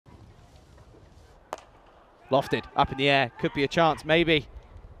Lofted, up in the air, could be a chance, maybe.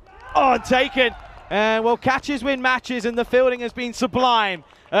 Oh, and taken. And well, catches win matches, and the fielding has been sublime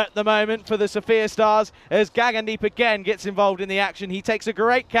at the moment for the Sofia Stars as Gagandeep again gets involved in the action. He takes a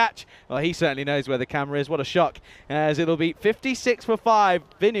great catch. Well, he certainly knows where the camera is. What a shock, as it'll be 56 for 5.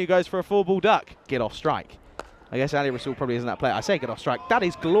 Vinu goes for a 4-ball duck. Get off strike. I guess Ali Rasul probably isn't that player. I say get off strike. That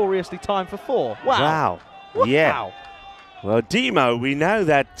is gloriously timed for 4. Wow. Wow. Yeah. Well, Demo, we know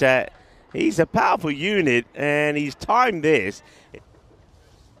that he's a powerful unit, and he's timed this.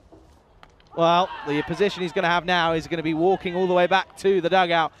 Well, the position he's going to have now is going to be walking all the way back to the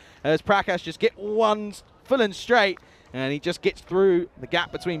dugout as Prakash just get one full and straight, and he just gets through the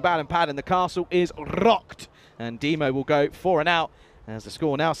gap between bat and pad, and the castle is rocked. And Demo will go 4 and out as the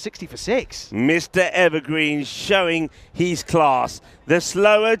score now 60 for 6. Mr. Evergreen showing his class. The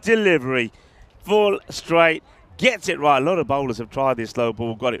slower delivery, full straight, gets it right. A lot of bowlers have tried this slow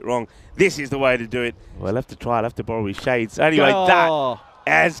ball, got it wrong. This is the way to do it. Well, I'll have to try, I'll have to borrow his shades. Anyway, that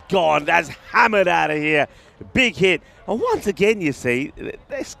has gone. That's hammered out of here. Big hit. And once again, you see,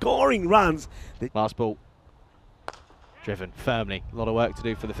 they're scoring runs. Last ball. Driven firmly. A lot of work to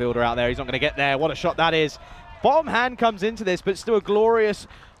do for the fielder out there. He's not going to get there. What a shot that is. Bottom hand comes into this, but still a glorious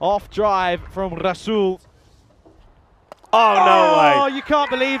off drive from Rasul. Oh, no way. Oh, you can't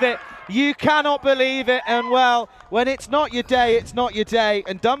believe it. You cannot believe it. And well, when it's not your day, it's not your day.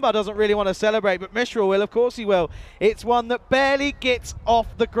 And Dunbar doesn't really want to celebrate, but Mishra will. Of course he will. It's one that barely gets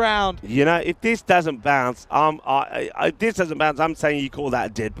off the ground. You know, if this doesn't bounce, I'm saying you call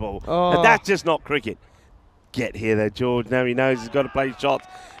that a dead ball. Oh. And that's just not cricket. Get here there, George. Now he knows he's got to play shots.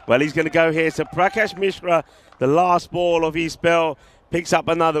 Well, he's going to go here. So Prakash Mishra, the last ball of his spell, picks up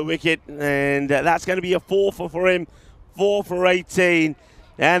another wicket. And that's going to be a 4 for him. 4 for 18.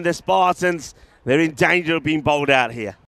 And the Spartans, they're in danger of being bowled out here.